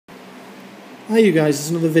Hi you guys,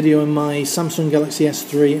 there's another video in my Samsung Galaxy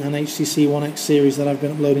S3 and HTC One X series that I've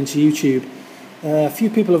been uploading to YouTube. A few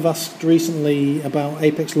people have asked recently about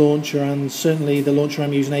Apex Launcher, and certainly the launcher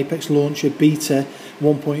I'm using, Apex Launcher Beta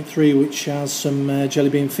 1.3, which has some Jelly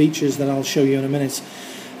Bean features that I'll show you in a minute.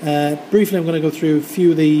 Briefly, I'm going to go through a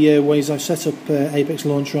few of the ways I've set up Apex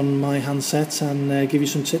Launcher on my handset and give you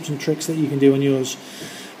some tips and tricks that you can do on yours.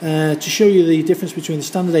 To show you the difference between the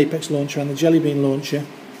standard Apex Launcher and the Jelly Bean Launcher,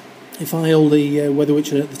 if I hold the weather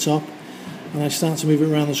widget at the top and I start to move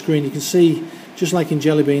it around the screen, you can see, just like in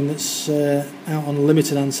Jelly Bean that's out on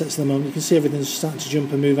limited handsets at the moment, you can see everything's starting to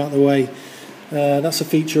jump and move out of the way. That's a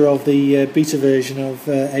feature of the beta version of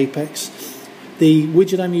Apex. The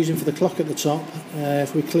widget I'm using for the clock at the top,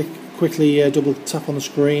 if we quickly double tap on the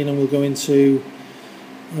screen, and we'll go into,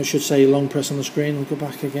 I should say long press on the screen, we'll go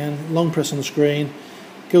back again, long press on the screen,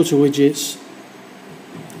 go to widgets,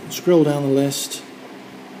 scroll down the list,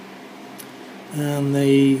 and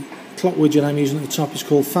the clock widget I'm using at the top is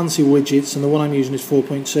called Fancy Widgets, and the one I'm using is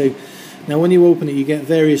 4.2. Now when you open it, you get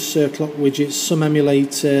various clock widgets. Some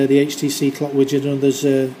emulate the HTC clock widget and others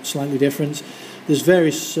are slightly different. There's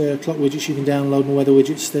various clock widgets you can download and weather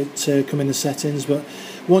widgets that come in the settings, but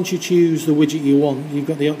once you choose the widget you want, you've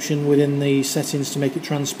got the option within the settings to make it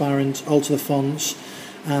transparent, alter the fonts,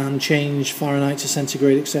 and change Fahrenheit to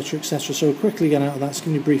centigrade, etc, etc. So we'll quickly get out of that. Let's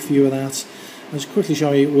give you a brief view of that. I'll just quickly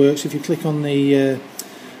show you it works. If you click on the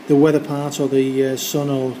weather part, or the sun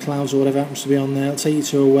or clouds or whatever happens to be on there, it'll take you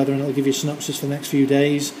to a weather and it'll give you a synopsis for the next few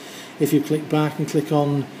days. If you click back and click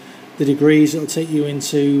on the degrees, it'll take you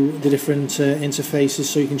into the different interfaces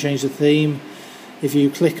so you can change the theme. If you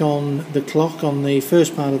click on the clock, on the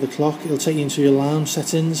first part of the clock, it'll take you into your alarm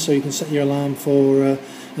settings, so you can set your alarm for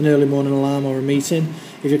an early morning alarm or a meeting.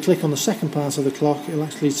 If you click on the second part of the clock, it'll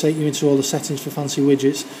actually take you into all the settings for Fancy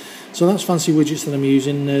Widgets. So that's Fancy Widgets that I'm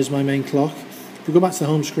using as my main clock. If we go back to the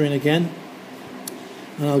home screen again,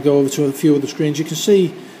 and I'll go over to a few other screens, you can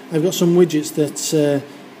see I've got some widgets that,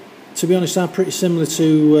 to be honest, are pretty similar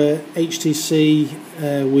to HTC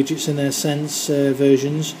widgets in their Sense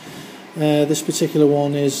versions. This particular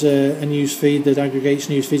one is a news feed that aggregates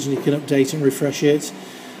news feeds, and you can update it and refresh it.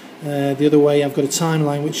 The other way, I've got a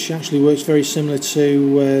timeline which actually works very similar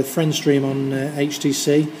to FriendStream on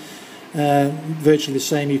HTC. Virtually the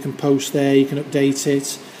same. You can post there, you can update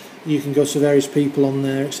it, you can go to various people on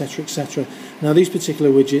there, etc, etc. Now these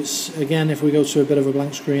particular widgets, again, if we go to a bit of a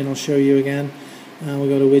blank screen, I'll show you again, and we'll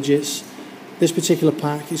go to widgets. This particular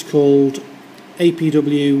pack is called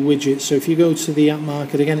APW Widgets. So if you go to the app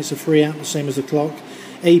market, again, it's a free app, the same as the clock,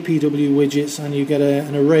 APW Widgets, and you get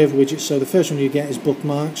an array of widgets. So the first one you get is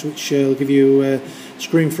bookmarks, which will give you a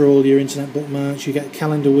screen for all your internet bookmarks. You get a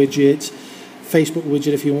calendar widget, Facebook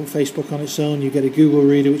widget if you want Facebook on its own. You get a Google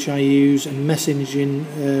Reader, which I use, and messaging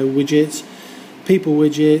widget, people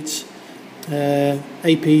widget,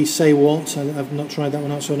 AP Say What. I've not tried that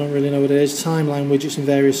one out, so I don't really know what it is. Timeline widgets in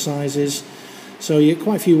various sizes. So you get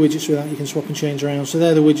quite a few widgets with that you can swap and change around. So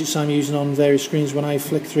they're the widgets I'm using on various screens. When I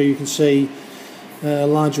flick through, you can see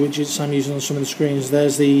large widgets I'm using on some of the screens.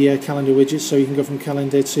 There's the calendar widget, so you can go from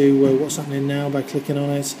calendar to what's happening now by clicking on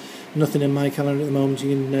it. Nothing in my calendar at the moment.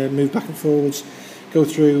 You can move back and forwards, go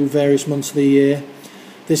through various months of the year.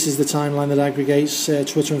 This is the timeline that aggregates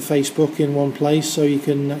Twitter and Facebook in one place, so you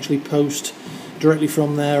can actually post directly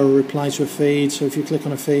from there or reply to a feed. So if you click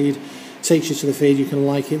on a feed, it takes you to the feed, you can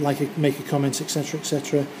like it, make a comment, etc,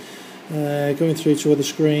 etc. Going through to other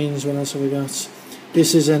screens, what else have we got?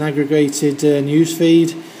 This is an aggregated news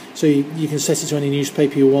feed, so you can set it to any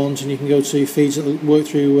newspaper you want, and you can go to feeds that will work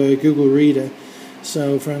through Google Reader.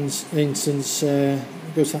 So for instance,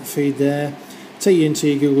 go to that feed there, take you into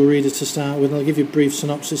your Google Reader to start with, and I'll give you a brief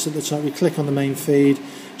synopsis at the top. You click on the main feed,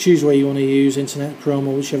 choose where you want to use, Internet, Chrome,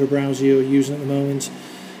 or whichever browser you're using at the moment,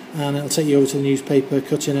 and it'll take you over to the newspaper,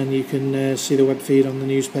 cut in, and you can see the web feed on the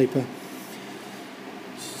newspaper.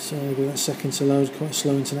 So I'll give that a second to load, quite a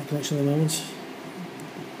slow internet connection at the moment.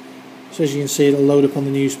 So as you can see, it'll load up on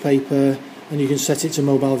the newspaper, and you can set it to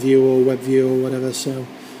mobile view or web view or whatever, so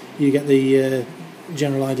you get the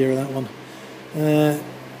general idea of that one.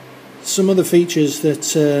 Some other features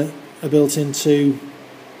that are built into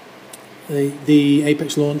the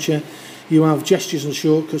Apex Launcher, you have gestures and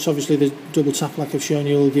shortcuts. Obviously the double tap, like I've shown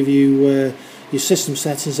you, will give you your system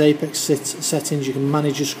settings, Apex settings. You can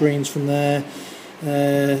manage your screens from there,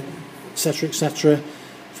 etc, etc.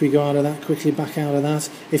 If we go out of that, quickly back out of that.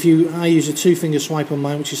 I use a two-finger swipe on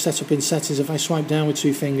mine, which is set up in settings. If I swipe down with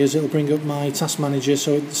two fingers, it'll bring up my task manager,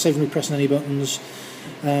 so it saves me pressing any buttons,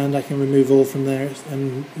 and I can remove all from there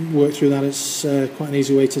and work through that. It's quite an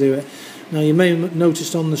easy way to do it. Now you may have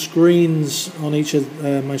noticed on the screens, on each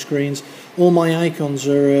of my screens, all my icons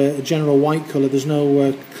are a general white colour. There's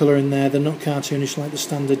no colour in there. They're not cartoonish like the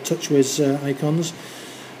standard TouchWiz icons.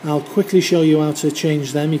 I'll quickly show you how to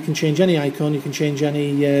change them. You can change any icon, you can change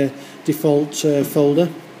any default folder.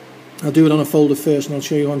 I'll do it on a folder first, and I'll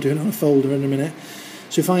show you how I'm doing it on a folder in a minute.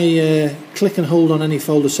 So if I click and hold on any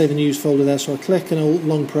folder, say the news folder there, so I click and hold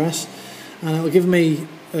long press, and it'll give me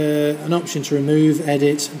an option to remove,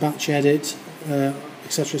 edit, batch edit,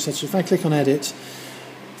 etc, etc. If I click on edit,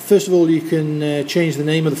 first of all you can change the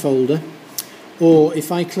name of the folder, or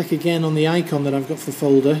if I click again on the icon that I've got for the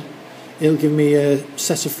folder, it'll give me a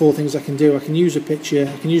set of 4 things I can do. I can use a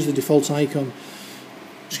picture, I can use the default icon,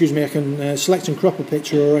 I can select and crop a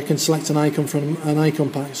picture, or I can select an icon from an icon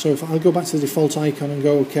pack. So if I'll go back to the default icon and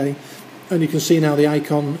go OK, and you can see now the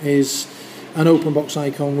icon is an open box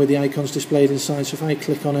icon with the icons displayed inside. So if I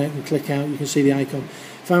click on it and click out, you can see the icon.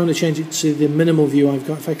 If I want to change it to the minimal view I've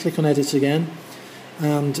got, if I click on edit again,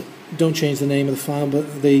 and don't change the name of the file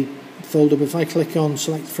but the folder, but if I click on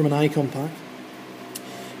select from an icon pack,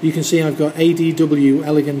 you can see I've got ADW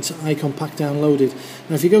Elegant Icon Pack downloaded.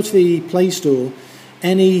 Now if you go to the Play Store,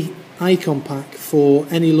 any icon pack for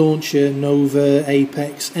any launcher, Nova,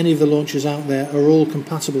 Apex, any of the launchers out there are all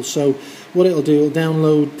compatible. So what it'll do, it'll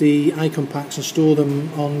download the icon packs and store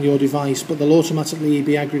them on your device, but they'll automatically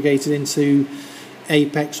be aggregated into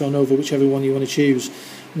Apex or Nova, whichever one you want to choose.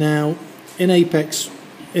 Now in Apex,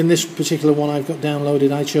 in this particular one I've got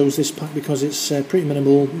downloaded, I chose this pack because it's pretty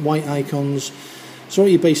minimal, white icons. So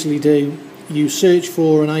what you basically do, you search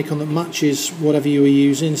for an icon that matches whatever you were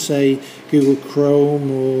using, say Google Chrome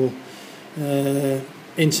or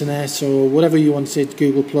Internet or whatever you wanted.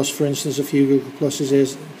 Google Plus, for instance, a few Google Pluses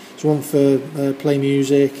is. There's one for Play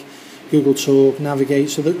Music, Google Talk, Navigate.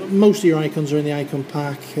 So that most of your icons are in the icon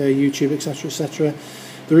pack, YouTube, etc, etc.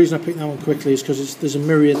 The reason I picked that one quickly is because there's a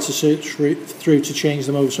myriad to search through to change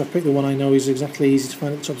them over. So I picked the one I know is exactly easy to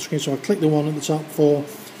find at the top of the screen. So I click the one at the top for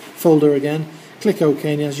folder again. Click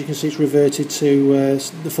OK, and as you can see it's reverted to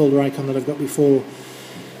the folder icon that I've got before.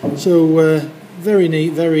 So very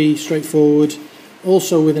neat, very straightforward.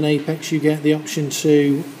 Also within Apex you get the option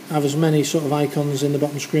to have as many sort of icons in the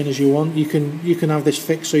bottom screen as you want. You can have this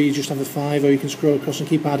fixed so you just have the 5, or you can scroll across and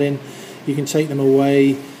keep adding. You can take them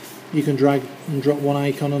away. You can drag and drop one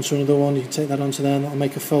icon onto another one. You can take that onto there and that'll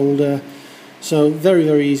make a folder. So very,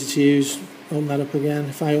 very easy to use. Open that up again.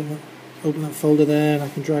 If I open that folder there, and I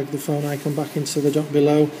can drag the phone icon back into the dock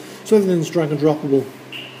below. So everything's drag and droppable.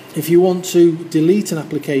 If you want to delete an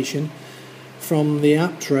application from the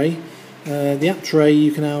app tray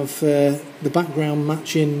you can have the background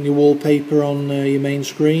matching your wallpaper on your main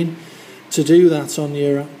screen. To do that on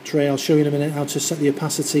your app tray, I'll show you in a minute how to set the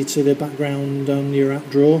opacity to the background on your app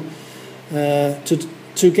drawer.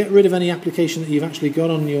 To get rid of any application that you've actually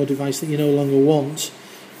got on your device that you no longer want,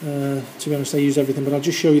 to be honest I use everything, but I'll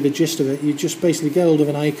just show you the gist of it. You just basically get hold of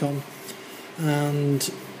an icon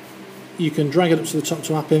and you can drag it up to the top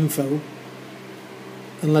to App Info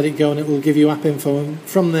and let it go, and it will give you App Info, and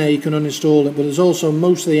from there you can uninstall it. But there's also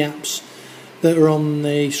most of the apps that are on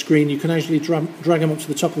the screen, you can actually drag them up to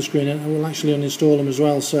the top of the screen and it will actually uninstall them as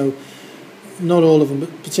well. So not all of them,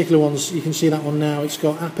 but particular ones. You can see that one now, it's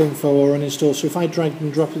got App Info or uninstall. So if I dragged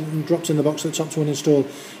and dropped in the box at the top to uninstall,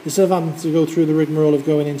 instead of having to go through the rigmarole of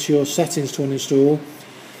going into your settings to uninstall,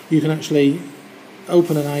 you can actually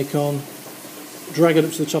open an icon, drag it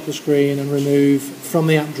up to the top of the screen and remove from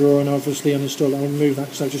the app drawer, and obviously uninstall it. I'll remove that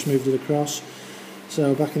because I've just moved it across.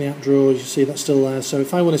 So back in the app drawer, you see that's still there. So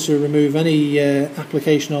if I wanted to remove any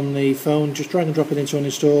application on the phone, just drag and drop it into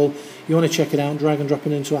uninstall. You want to check it out, drag and drop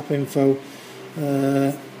it into App Info.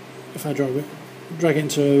 If I drag it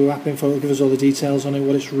into App Info, it'll give us all the details on it,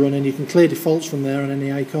 what it's running. You can clear defaults from there on any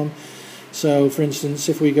icon. So for instance,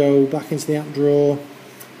 if we go back into the app drawer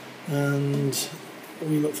and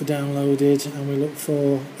we look for downloaded and we look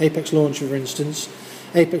for Apex Launcher, for instance,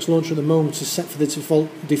 Apex Launcher at the moment is set for the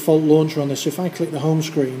default launcher on this. So if I click the home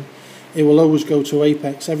screen, it will always go to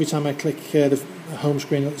Apex. Every time I click the home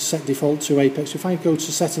screen, it's set default to Apex. If I go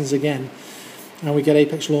to settings again and we get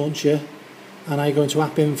Apex Launcher, and I go into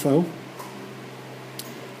App Info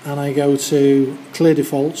and I go to clear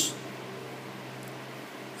defaults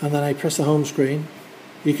and then I press the home screen,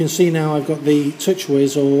 you can see now I've got the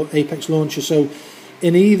TouchWiz or Apex Launcher. So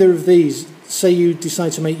in either of these, say you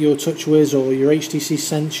decide to make your TouchWiz or your HTC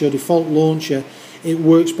Sense your default launcher, it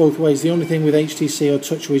works both ways. The only thing with HTC or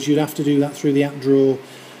TouchWiz, you'd have to do that through the app drawer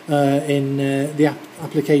in the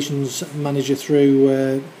applications manager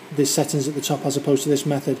through the settings at the top, as opposed to this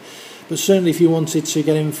method. But certainly if you wanted to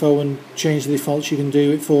get info and change the defaults, you can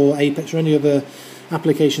do it for Apex or any other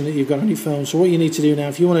application that you've got on your phone. So what you need to do now,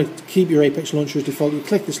 if you want to keep your Apex launcher as default, you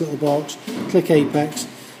click this little box, click Apex,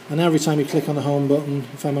 and every time you click on the home button,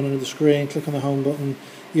 if I'm on another screen, click on the home button,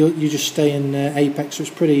 you just stay in Apex, so it's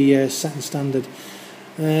pretty set and standard.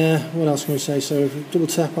 What else can we say? So if you double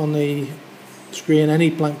tap on the screen, any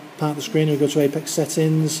blank part of the screen, we go to Apex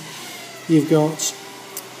settings. You've got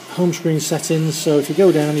home screen settings, so if you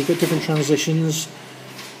go down, you've got different transitions.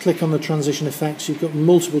 Click on the transition effects, you've got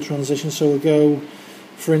multiple transitions, so we'll go,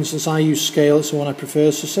 for instance, I use scale, it's the one I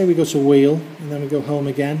prefer, so say we go to wheel, and then we go home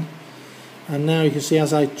again. And now you can see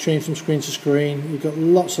as I change from screen to screen, you've got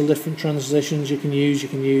lots of different transitions you can use. You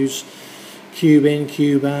can use cube in,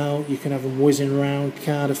 cube out, you can have them whizzing around,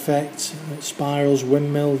 card effect, spirals,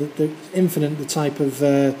 windmill, they're infinite the type of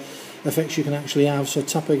effects you can actually have. So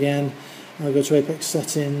tap again, I'll go to Apex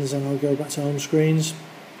settings and I'll go back to home screens,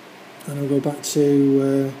 and I'll go back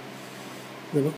to